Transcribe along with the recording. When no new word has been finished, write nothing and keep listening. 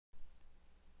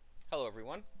Hello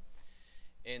everyone.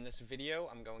 In this video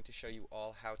I'm going to show you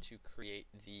all how to create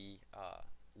the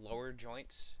lower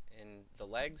joints in the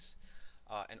legs,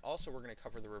 and also we're going to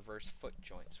cover the reverse foot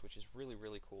joints, which is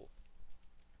really cool.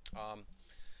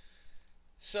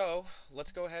 So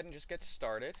let's go ahead and just get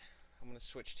started. I'm going to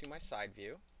switch to my side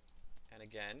view, and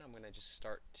again I'm going to just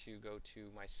start to go to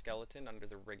my skeleton under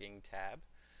the rigging tab.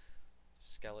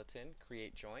 Skeleton,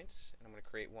 create joints, and I'm going to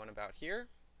create one about here,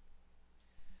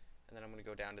 and then I'm going to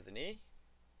go down to the knee.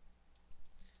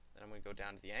 Then I'm going to go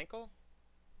down to the ankle.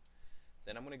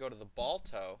 Then I'm going to go to the ball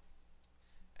toe.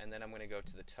 And then I'm going to go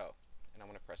to the toe. And I'm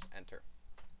going to press enter.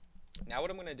 Now what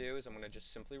I'm going to do is I'm going to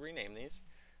just simply rename these.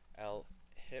 L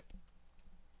hip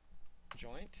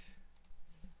joint.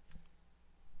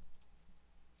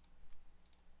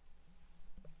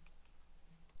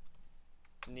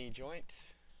 Knee joint.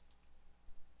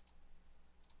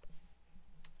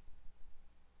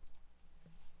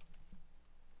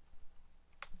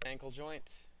 Ankle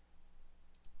joint.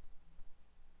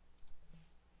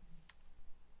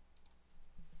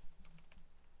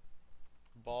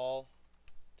 Ball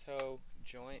toe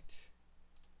joint,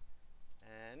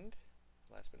 and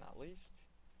last but not least,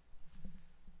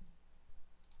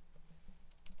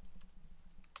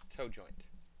 toe joint.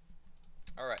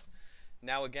 Alright,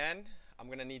 now again I'm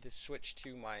going to need to switch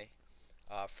to my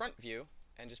front view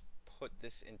and just put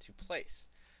this into place.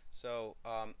 So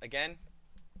again,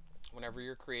 whenever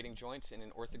you're creating joints in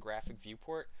an orthographic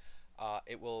viewport,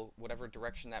 it will, whatever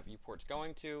direction that viewport's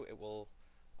going to, it will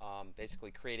basically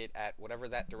create it at whatever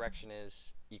that direction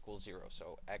is equals 0.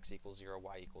 So x equals 0,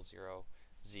 y equals 0,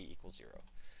 z equals 0.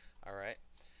 Alright,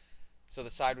 so the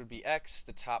side would be x,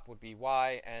 the top would be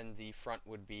y, and the front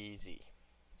would be z.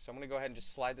 So I'm going to go ahead and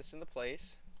just slide this into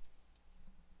place,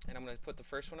 and I'm going to put the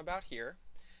first one about here,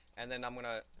 and then I'm going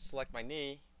to select my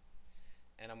knee,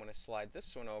 and I'm going to slide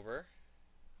this one over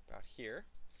about here.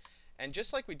 And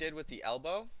just like we did with the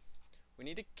elbow, we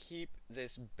need to keep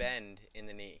this bend in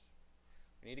the knee.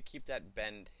 We need to keep that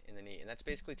bend in the knee, and that's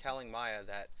basically telling Maya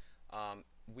that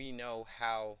we know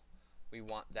how we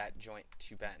want that joint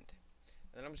to bend.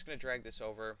 And then I'm just going to drag this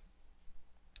over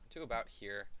to about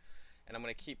here, and I'm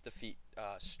going to keep the feet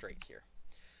straight here.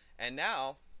 And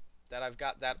now that I've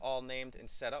got that all named and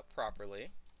set up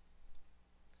properly,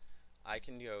 I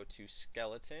can go to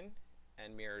skeleton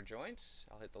and mirror joints.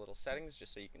 I'll hit the little settings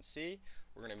just so you can see.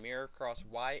 We're going to mirror across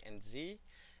Y and Z,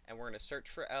 and we're going to search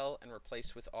for L and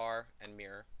replace with R and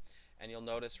mirror. And you'll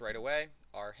notice right away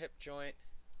our hip joint,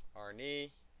 our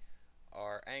knee,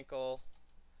 our ankle,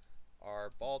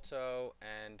 our ball toe,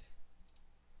 and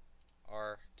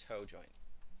our toe joint.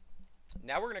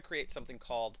 Now we're going to create something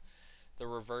called the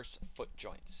reverse foot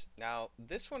joints. Now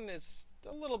this one is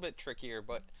a little bit trickier,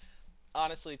 but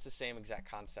honestly it's the same exact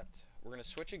concept. We're going to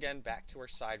switch again back to our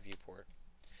side viewport,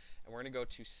 and we're going to go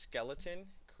to skeleton,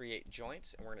 create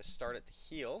joints, and we're going to start at the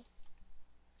heel,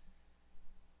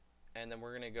 and then we're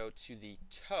going to go to the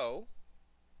toe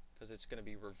because it's going to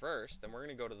be reversed. Then we're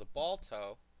going to go to the ball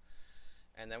toe,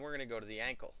 and then we're going to go to the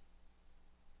ankle,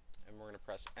 and we're going to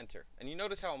press enter. And you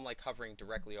notice how I'm like hovering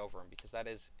directly over them, because that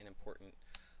is an important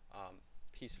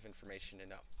piece of information to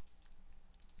know.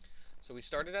 So we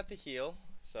started at the heel,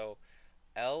 so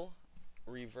L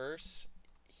reverse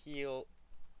heel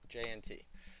JNT.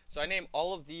 So I name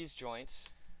all of these joints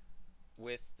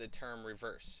with the term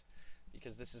reverse,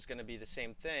 because this is going to be the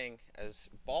same thing as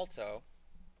ball toe,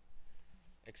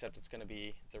 except it's going to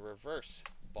be the reverse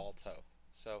ball toe.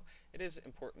 So it is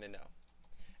important to know.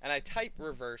 And I type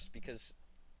reverse because,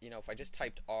 if I just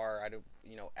typed R, I don't,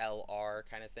 LR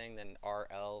kind of thing, then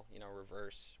RL,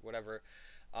 reverse, whatever,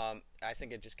 I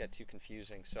think it'd just get too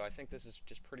confusing. So I think this is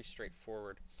just pretty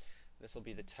straightforward. This will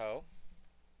be the toe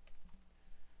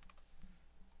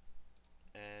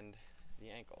and the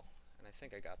ankle. And I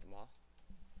think I got them all.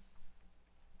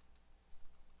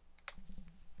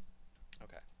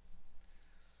 Okay.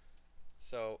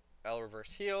 So L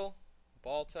reverse heel,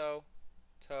 ball toe,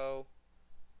 toe,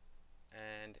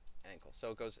 and ankle. So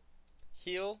it goes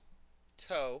heel,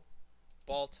 toe,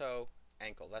 ball toe,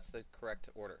 ankle. That's the correct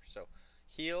order. So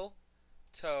heel,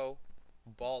 toe,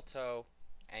 ball toe,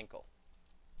 ankle.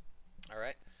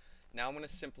 Alright, now I'm going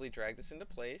to simply drag this into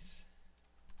place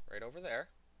right over there.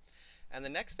 And the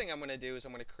next thing I'm going to do is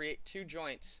I'm going to create two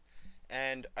joints.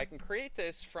 And I can create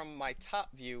this from my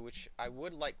top view, which I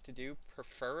would like to do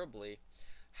preferably.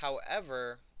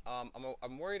 However,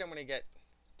 I'm worried I'm going to get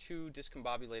too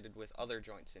discombobulated with other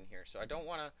joints in here. So I don't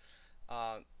want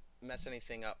to mess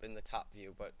anything up in the top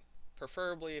view, but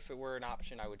preferably if it were an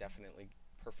option, I would definitely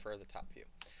prefer the top view.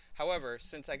 However,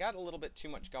 since I got a little bit too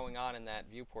much going on in that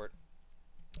viewport,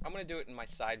 I'm going to do it in my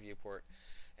side viewport.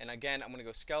 And again, I'm going to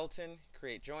go skeleton,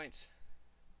 create joints,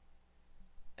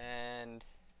 and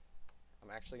I'm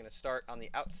actually going to start on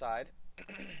the outside.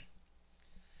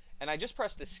 And I just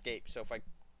pressed escape, so if I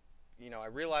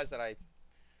realized that I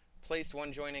placed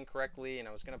one joint incorrectly and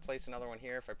I was going to place another one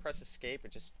here, if I press escape,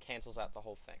 it just cancels out the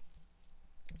whole thing.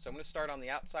 So I'm going to start on the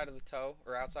outside of the toe,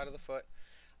 or outside of the foot.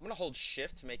 I'm going to hold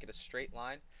shift to make it a straight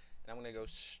line, and I'm going to go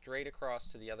straight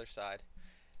across to the other side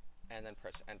and then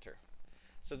press enter.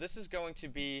 So this is going to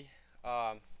be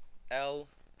L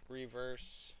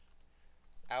reverse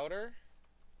outer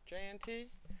JNT.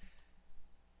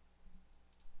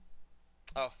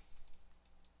 Oh,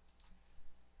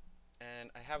 and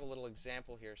I have a little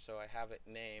example here, so I have it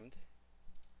named.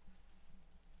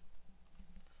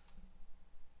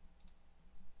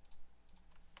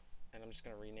 And I'm just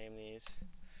going to rename these.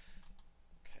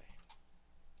 Okay.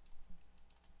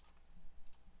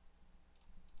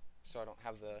 So I don't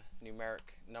have the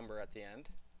numeric number at the end.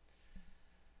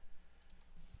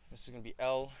 This is going to be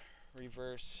L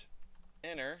reverse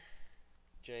inner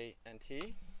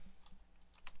JNT.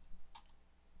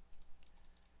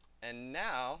 And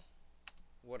now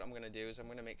what I'm going to do is I'm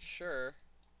going to make sure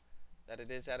that it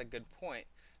is at a good point.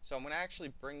 So I'm going to actually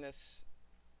bring this.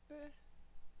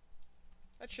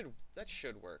 That should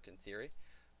work in theory.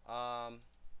 Something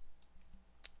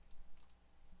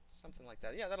like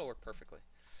that. Yeah, that'll work perfectly.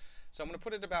 So I'm going to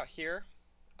put it about here,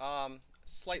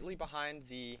 slightly behind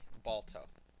the ball toe.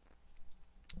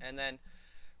 And then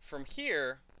from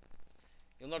here,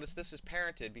 you'll notice this is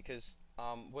parented because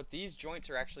what these joints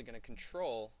are actually going to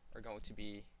control are going to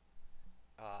be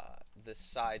the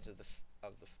sides of the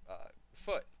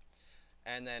foot.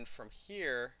 And then from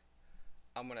here,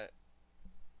 I'm going to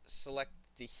select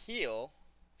the heel,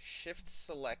 shift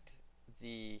select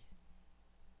the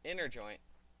inner joint,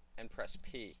 and press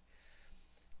P.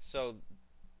 So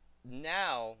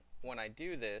now when I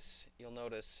do this, you'll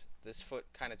notice this foot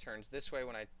kind of turns this way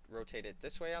when I rotate it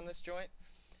this way on this joint,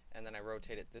 and then I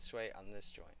rotate it this way on this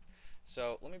joint.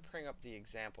 So let me bring up the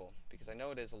example because I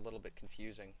know it is a little bit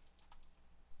confusing.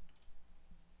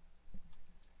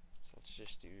 So let's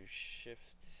just do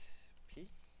shift P.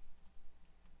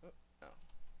 Oh, no.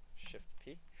 Shift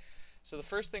P. So the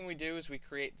first thing we do is we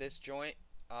create this joint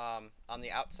on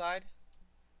the outside,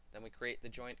 then we create the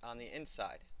joint on the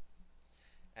inside.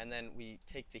 And then we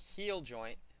take the heel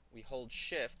joint, we hold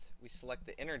shift, we select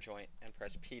the inner joint and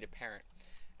press P to parent.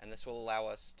 And this will allow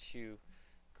us to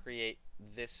create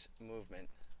this movement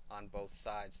on both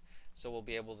sides. So we'll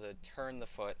be able to turn the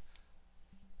foot,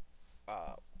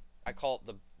 I call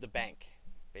it the bank,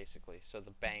 basically. So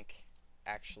the bank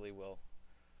actually will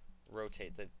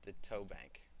rotate the toe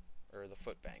bank, or the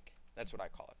foot bank. That's what I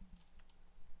call it.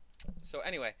 So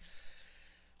anyway,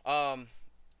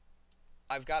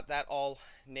 I've got that all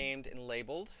named and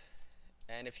labeled.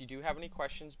 And if you do have any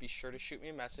questions, be sure to shoot me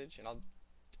a message, and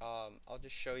I'll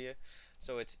just show you.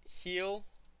 So it's heel,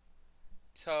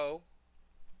 toe,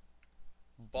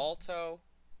 ball toe,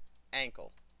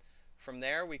 ankle. From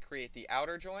there, we create the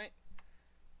outer joint,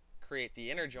 create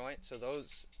the inner joint, so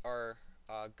those are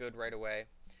good right away.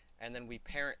 And then we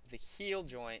parent the heel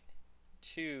joint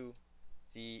to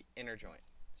the inner joint.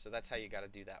 So that's how you got to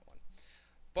do that one.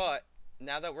 But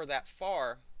now that we're that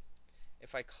far,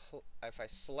 if I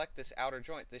select this outer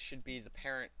joint, this should be the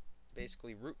parent,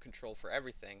 basically root control for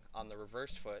everything on the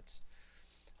reverse foot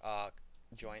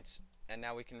joints. And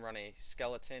now we can run a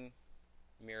skeleton,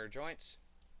 mirror joints,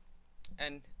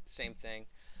 and same thing.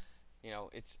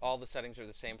 It's all the settings are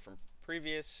the same from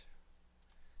previous.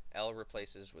 L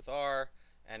replaces with R,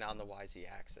 and on the YZ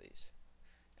axis.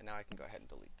 And now I can go ahead and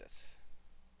delete this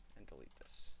and delete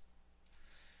this.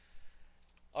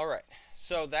 Alright,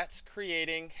 so that's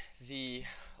creating the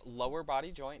lower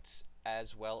body joints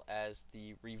as well as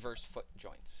the reverse foot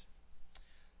joints.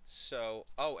 So,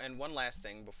 oh, and one last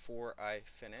thing before I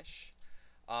finish.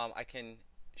 I can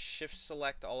shift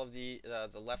select all of the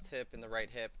left hip and the right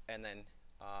hip, and then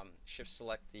shift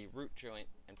select the root joint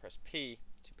and press P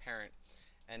to parent.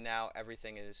 And now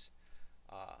everything is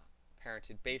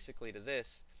parented basically to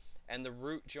this. And the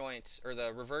root joints, or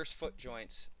the reverse foot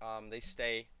joints, they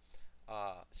stay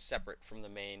separate from the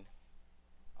main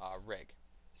rig.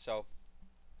 So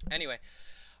anyway,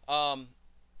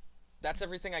 that's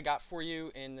everything I got for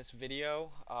you in this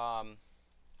video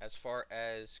as far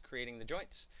as creating the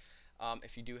joints.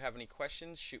 If you do have any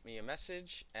questions, shoot me a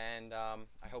message, and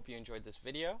I hope you enjoyed this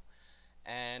video,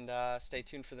 and stay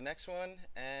tuned for the next one.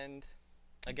 And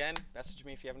again, message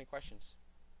me if you have any questions.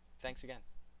 Thanks again.